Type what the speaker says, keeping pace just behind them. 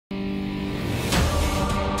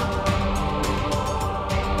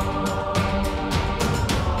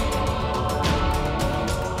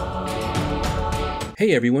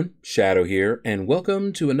Hey everyone, Shaedow here, and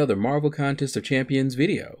welcome to another Marvel Contest of Champions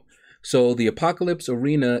video. So the Apocalypse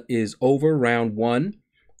Arena is over, round 1.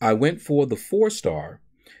 I went for the 4-star,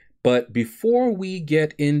 but before we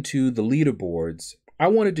get into the leaderboards, I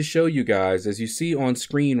wanted to show you guys, as you see on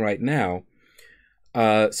screen right now,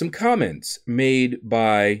 some comments made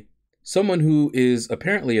by someone who is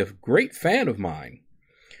apparently a great fan of mine.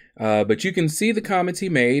 But you can see the comments he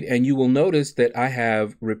made, and you will notice that I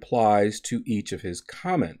have replies to each of his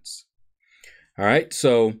comments. All right,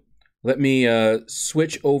 so let me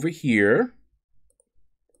switch over here,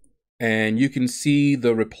 and you can see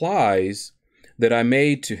the replies that I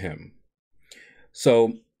made to him.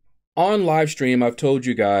 So on live stream, I've told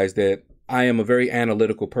you guys that I am a very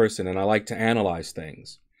analytical person, and I like to analyze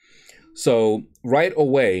things. So right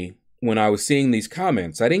away, when I was seeing these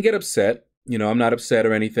comments, I didn't get upset. You know, I'm not upset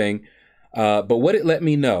or anything. But what it let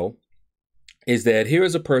me know is that here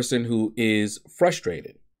is a person who is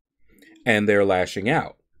frustrated and they're lashing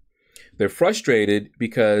out. They're frustrated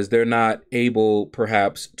because they're not able,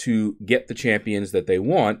 perhaps, to get the champions that they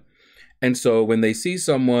want. And so when they see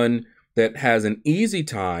someone that has an easy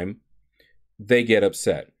time, they get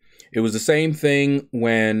upset. It was the same thing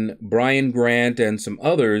when Brian Grant and some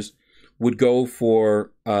others would go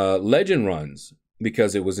for legend runs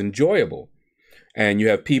because it was enjoyable. And you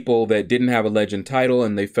have people that didn't have a legend title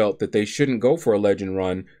and they felt that they shouldn't go for a legend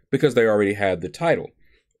run because they already had the title.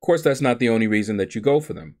 Of course, that's not the only reason that you go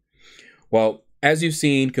for them. Well, as you've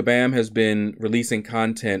seen, Kabam has been releasing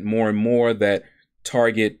content more and more that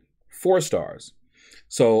target 4-stars.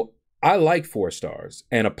 So I like 4-stars,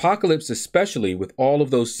 and Apocalypse, especially with all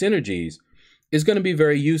of those synergies, is going to be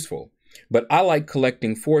very useful. But I like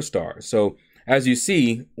collecting 4-stars. So as you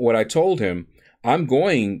see, what I told him, I'm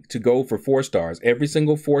going to go for 4-stars. Every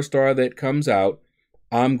single 4-star that comes out,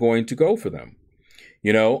 I'm going to go for them.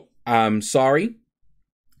 You know, I'm sorry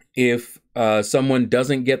if someone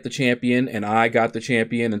doesn't get the champion and I got the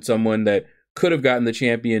champion, and someone that could have gotten the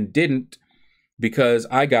champion didn't because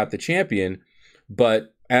I got the champion.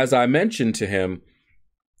 But as I mentioned to him,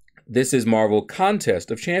 this is Marvel Contest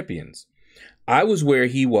of Champions. I was where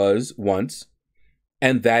he was once,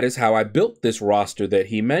 and that is how I built this roster that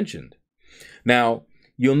he mentioned. Now,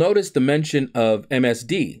 you'll notice the mention of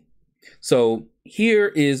MSD. So here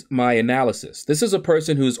is my analysis. This is a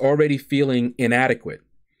person who's already feeling inadequate.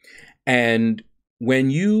 And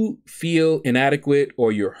when you feel inadequate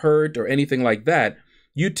or you're hurt or anything like that,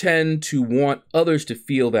 you tend to want others to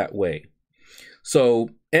feel that way. So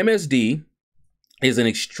MSD is an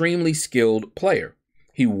extremely skilled player.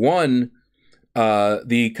 He won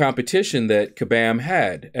the competition that Kabam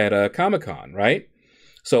had at Comic-Con, right?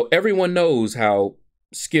 So everyone knows how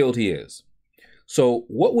skilled he is. So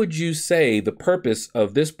what would you say the purpose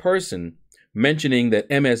of this person mentioning that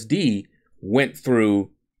MSD went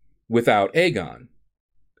through without Aegon?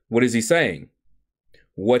 What is he saying?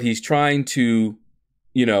 What he's trying to,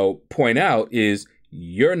 point out is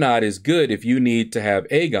you're not as good if you need to have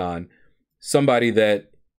Aegon. Somebody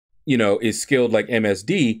that, is skilled like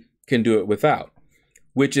MSD can do it without,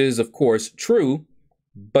 which is, of course, true,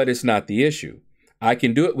 but it's not the issue. I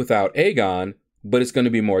can do it without Aegon, but it's going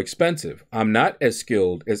to be more expensive. I'm not as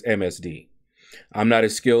skilled as MSD. I'm not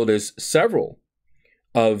as skilled as several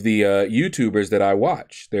of the YouTubers that I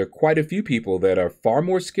watch. There are quite a few people that are far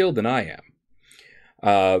more skilled than I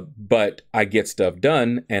am. But I get stuff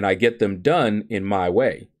done, and I get them done in my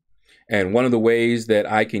way. And one of the ways that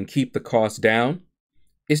I can keep the cost down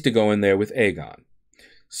is to go in there with Aegon.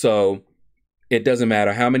 So it doesn't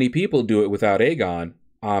matter how many people do it without Aegon.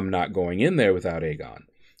 I'm not going in there without Aegon.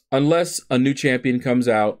 Unless a new champion comes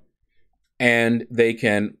out and they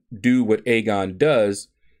can do what Aegon does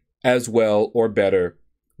as well or better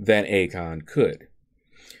than Aegon could.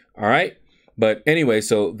 All right. But anyway,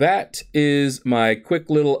 so that is my quick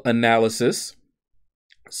little analysis.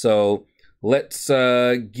 So let's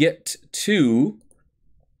get to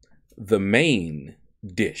the main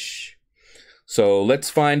dish. So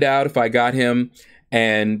let's find out if I got him,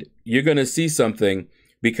 and you're going to see something,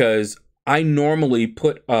 because I normally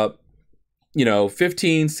put up,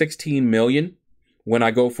 15, 16 million when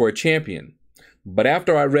I go for a champion. But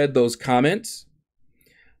after I read those comments,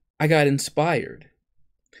 I got inspired.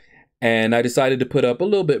 And I decided to put up a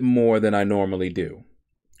little bit more than I normally do.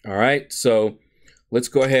 All right, so let's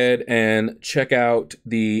go ahead and check out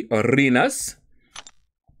the arenas.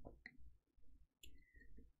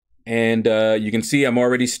 And you can see I'm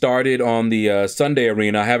already started on the Sunday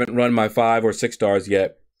arena. I haven't run my 5 or 6 stars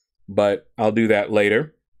yet, but I'll do that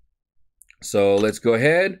later. So let's go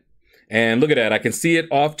ahead and look at that. I can see it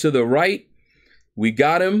off to the right. We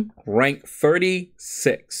got him, rank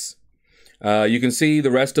 36. You can see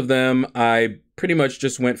the rest of them. I pretty much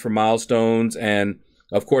just went for milestones and,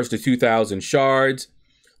 of course, the 2,000 shards.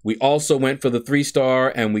 We also went for the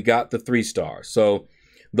 3-star, and we got the 3-star. So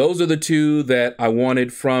those are the two that I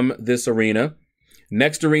wanted from this arena.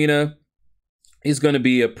 Next arena is going to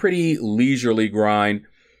be a pretty leisurely grind.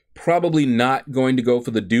 Probably not going to go for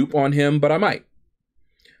the dupe on him, but I might.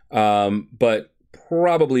 But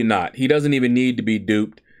probably not. He doesn't even need to be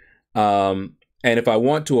duped. And if I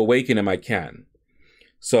want to awaken him, I can.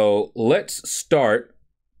 So let's start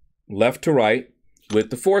left to right with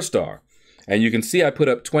the 4-star. And you can see I put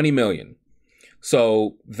up 20 million.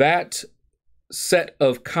 So that set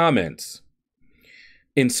of comments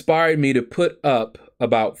inspired me to put up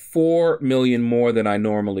about 4 million more than I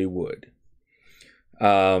normally would.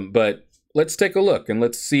 But let's take a look and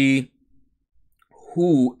let's see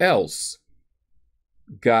who else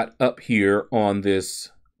got up here on this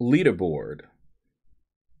leaderboard.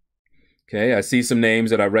 Okay, I see some names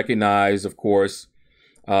that I recognize, of course,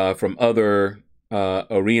 from other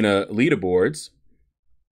arena leaderboards.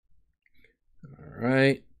 All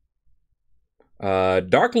right.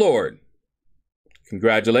 Dark Lord,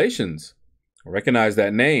 congratulations. I recognize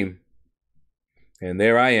that name. And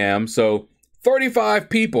there I am. So 35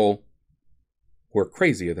 people were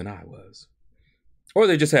crazier than I was. Or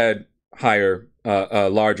they just had higher,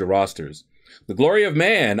 larger rosters. The Glory of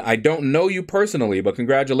Man, I don't know you personally, but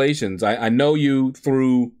congratulations. I know you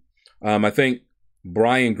through, I think,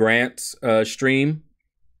 Brian Grant's stream.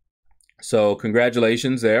 So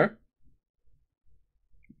congratulations there.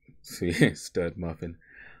 See, Stud Muffin.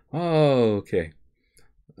 Oh, okay.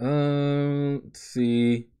 Let's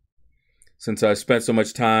see. Since I spent so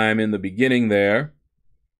much time in the beginning there.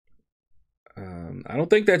 I don't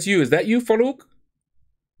think that's you. Is that you, Farouk?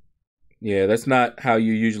 Yeah, that's not how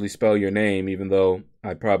you usually spell your name, even though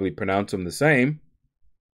I probably pronounce them the same.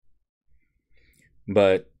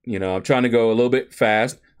 But, you know, I'm trying to go a little bit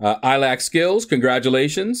fast. I Lack Skills,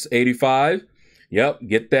 congratulations, 85. Yep,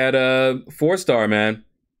 get that 4-star, man.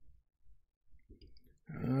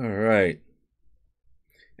 All right.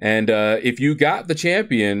 And if you got the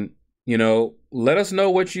champion, you know, let us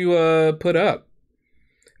know what you put up.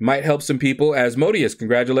 Might help some people. Asmodeus,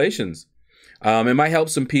 congratulations. It might help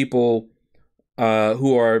some people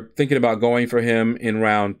who are thinking about going for him in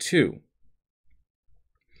round 2.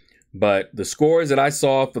 But the scores that I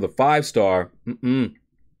saw for the 5-star,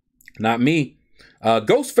 not me.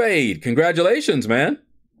 Ghost Fade, congratulations, man.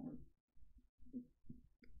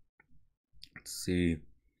 Let's see.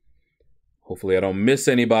 Hopefully I don't miss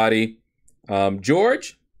anybody.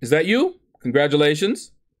 George, is that you?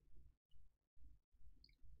 Congratulations.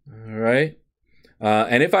 All right.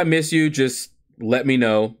 And if I miss you, just let me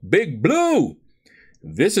know. Big Blue.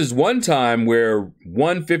 This is one time where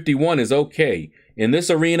 151 is okay. In this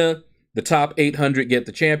arena, the top 800 get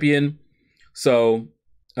the champion. So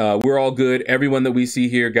we're all good. Everyone that we see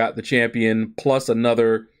here got the champion, plus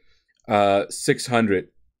another 600.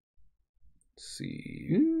 Let's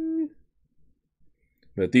see.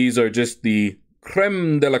 But these are just the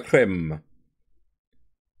creme de la creme.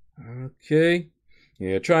 Okay.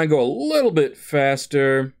 Yeah, try and go a little bit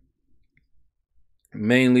faster.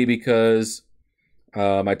 Mainly because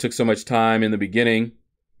I took so much time in the beginning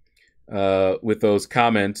with those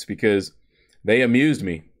comments because they amused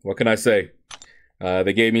me. What can I say?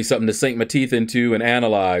 They gave me something to sink my teeth into and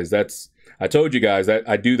analyze. I told you guys that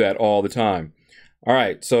I do that all the time. All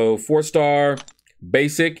right, so 4-star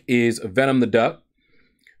basic is Venom the Duck.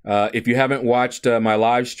 If you haven't watched my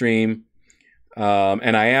live stream,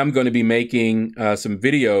 and I am going to be making some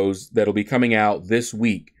videos that'll be coming out this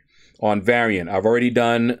week on Variant. I've already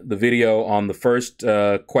done the video on the first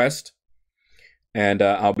quest, and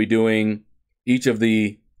I'll be doing each of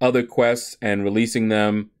the other quests and releasing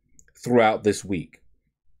them throughout this week.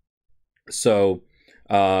 So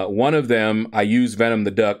one of them, I use Venom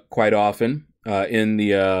the Duck quite often in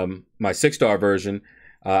the my 6-star version.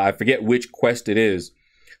 I forget which quest it is,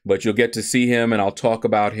 but you'll get to see him, and I'll talk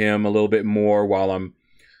about him a little bit more while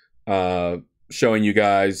I'm showing you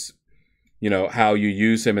guys, you know, how you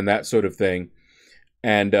use him and that sort of thing.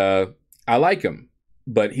 And I like him,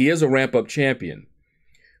 but he is a ramp-up champion.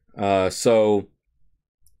 So,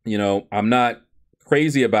 you know, I'm not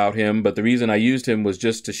crazy about him, but the reason I used him was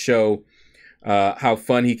just to show how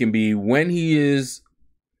fun he can be when he is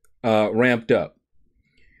ramped up.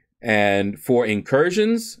 And for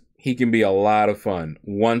incursions, he can be a lot of fun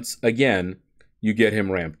once, again, you get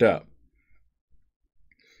him ramped up.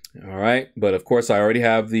 All right, but of course I already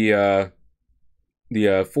have the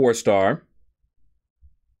 4-star.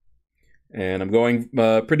 And I'm going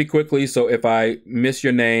pretty quickly, so if I miss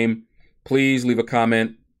your name, please leave a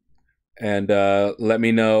comment and let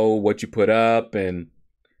me know what you put up and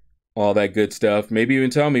all that good stuff. Maybe even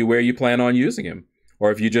tell me where you plan on using him,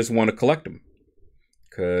 or if you just want to collect them,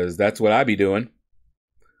 because that's what I be doing.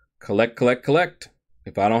 Collect, collect, collect.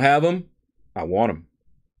 If I don't have them, I want them.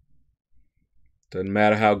 Doesn't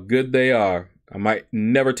matter how good they are. I might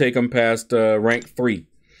never take them past rank 3.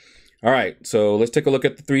 All right, so let's take a look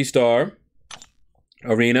at the 3-star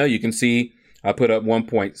arena. You can see I put up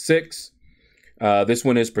 1.6. This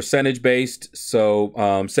one is percentage based,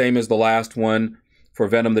 so same as the last one for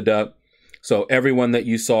Venom the Duck. So everyone that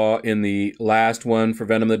you saw in the last one for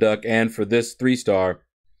Venom the Duck and for this 3-star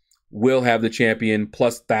will have the champion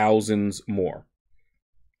plus thousands more.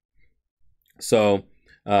 So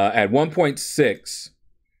at 1.6,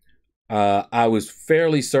 I was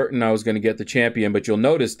fairly certain I was going to get the champion, but you'll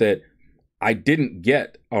notice that I didn't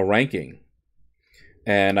get a ranking.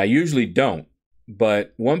 And I usually don't.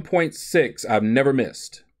 But 1.6, I've never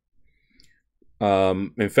missed.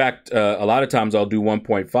 In fact, a lot of times I'll do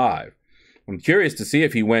 1.5. I'm curious to see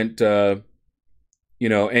if he went,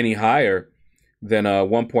 any higher than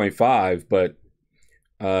 1.5. But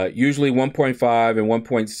usually 1.5 and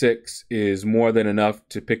 1.6 is more than enough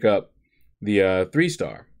to pick up the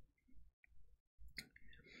 3-star.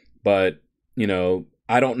 But,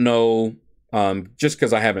 I don't know, just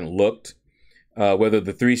because I haven't looked, whether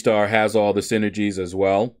the 3-star has all the synergies as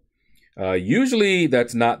well. Usually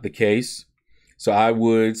that's not the case. So I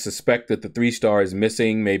would suspect that the 3-star is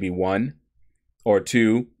missing maybe 1 or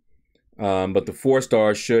 2. But the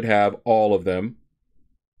 4-star should have all of them.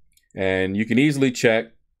 And you can easily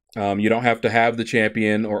check. You don't have to have the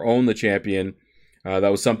champion or own the champion. That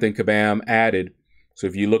was something Kabam added. So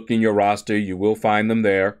if you look in your roster, you will find them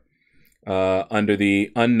there under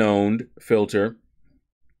the unknown filter.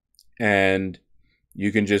 And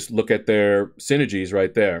you can just look at their synergies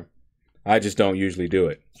right there. I just don't usually do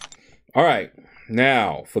it. All right,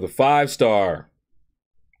 now for the 5-star.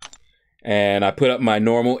 And I put up my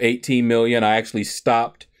normal 18 million. I actually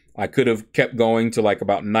stopped. I could have kept going to like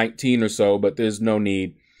about 19 or so, but there's no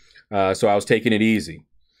need. So I was taking it easy.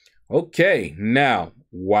 Okay, now,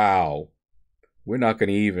 wow. We're not going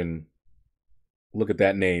to even look at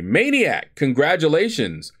that name. Maniac,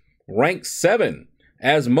 congratulations. Rank 7.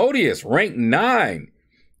 Asmodeus, rank 9.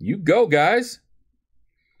 You go, guys.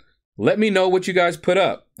 Let me know what you guys put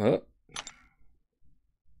up. All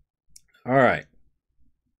right.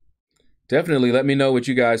 Definitely let me know what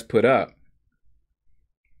you guys put up.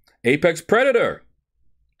 Apex Predator,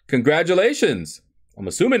 congratulations. I'm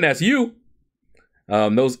assuming that's you.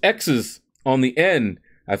 Those X's on the end,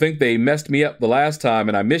 I think they messed me up the last time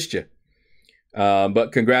and I missed you.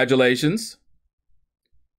 But congratulations.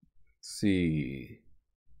 Let's see.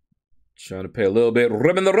 Trying to pay a little bit.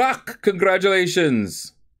 Ribbon the Rock,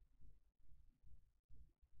 congratulations.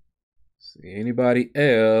 See anybody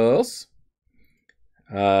else?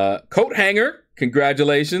 Coat Hanger,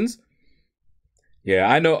 congratulations. Yeah,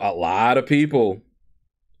 I know a lot of people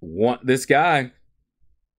want this guy.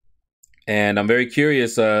 And I'm very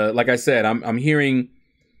curious. Like I said, I'm hearing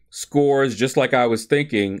scores just like I was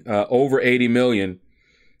thinking, over 80 million.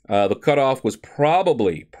 The cutoff was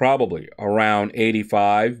probably around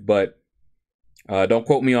 85, but don't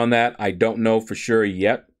quote me on that. I don't know for sure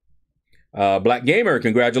yet. Black Gamer,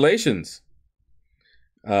 congratulations.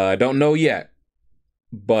 I don't know yet,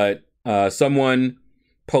 but someone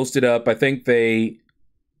posted up, I think they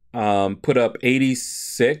put up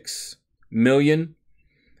 86 million,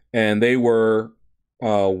 and they were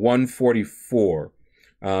 144.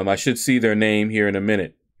 I should see their name here in a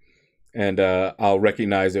minute, and I'll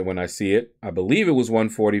recognize it when I see it. I believe it was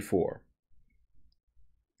 144.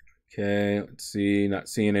 Okay, let's see. Not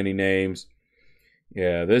seeing any names.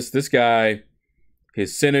 Yeah, this guy,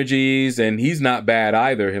 his synergies, and he's not bad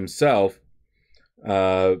either himself.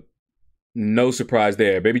 No surprise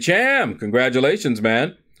there. Baby Cham, congratulations,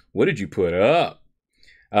 man. What did you put up?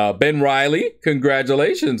 Ben Riley,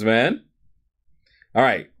 congratulations, man. All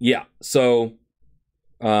right, yeah. So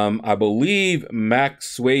I believe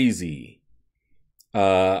Max Swayze.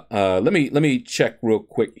 Let me check real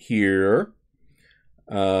quick here.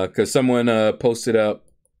 Because someone posted up.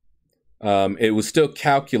 It was still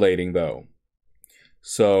calculating though.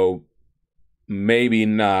 So maybe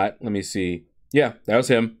not. Let me see. Yeah, that was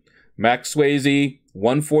him. Max Swayze,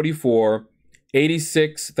 144,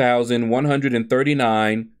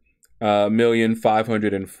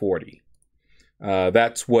 86,139,540.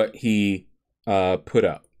 That's what he put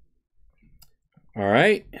up. All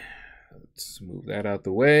right. Let's move that out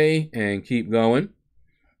the way and keep going.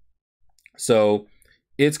 So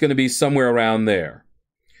it's going to be somewhere around there.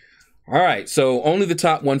 All right, so only the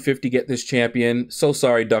top 150 get this champion. So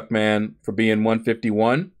sorry, Duckman, for being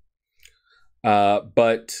 151.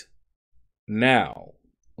 But now,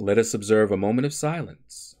 let us observe a moment of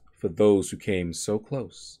silence for those who came so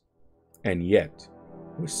close and yet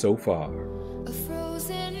were so far. A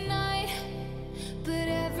frozen night, but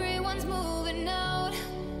everyone's moving out.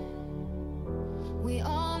 We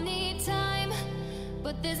all need time,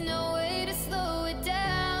 but there's no way to slow it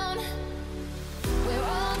down. We're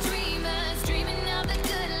all dreamers, dreaming of the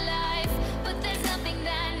good life, but there's nothing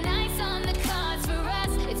that nice on the cards for us.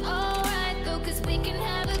 It's alright though, cause we can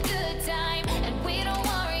have a good time, and we don't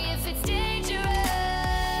worry if it's dangerous.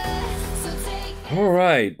 So take All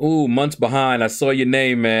right. Ooh, months behind. I saw your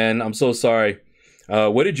name, man. I'm so sorry.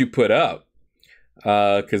 What did you put up?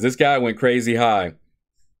 Because this guy went crazy high.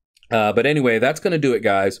 But anyway, that's going to do it,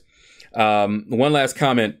 guys. One last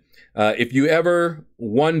comment. If you ever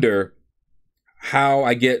wonder how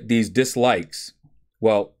I get these dislikes,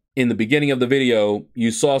 well, in the beginning of the video, you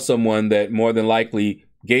saw someone that more than likely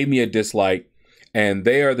gave me a dislike, and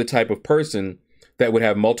they are the type of person that would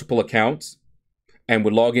have multiple accounts and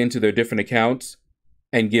would log into their different accounts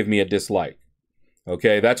and give me a dislike.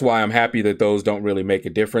 Okay, that's why I'm happy that those don't really make a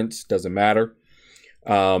difference. Doesn't matter.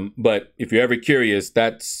 But if you're ever curious,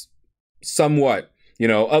 that's somewhat,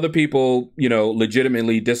 other people,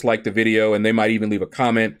 legitimately dislike the video, and they might even leave a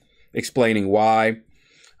comment explaining why.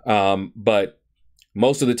 But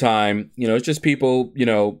most of the time, it's just people,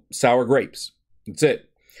 sour grapes. That's it.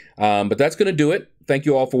 But that's going to do it. Thank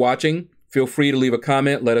you all for watching. Feel free to leave a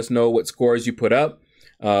comment. Let us know what scores you put up,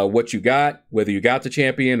 what you got, whether you got the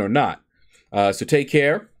champion or not. So take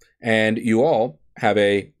care, and you all have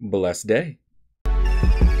a blessed day.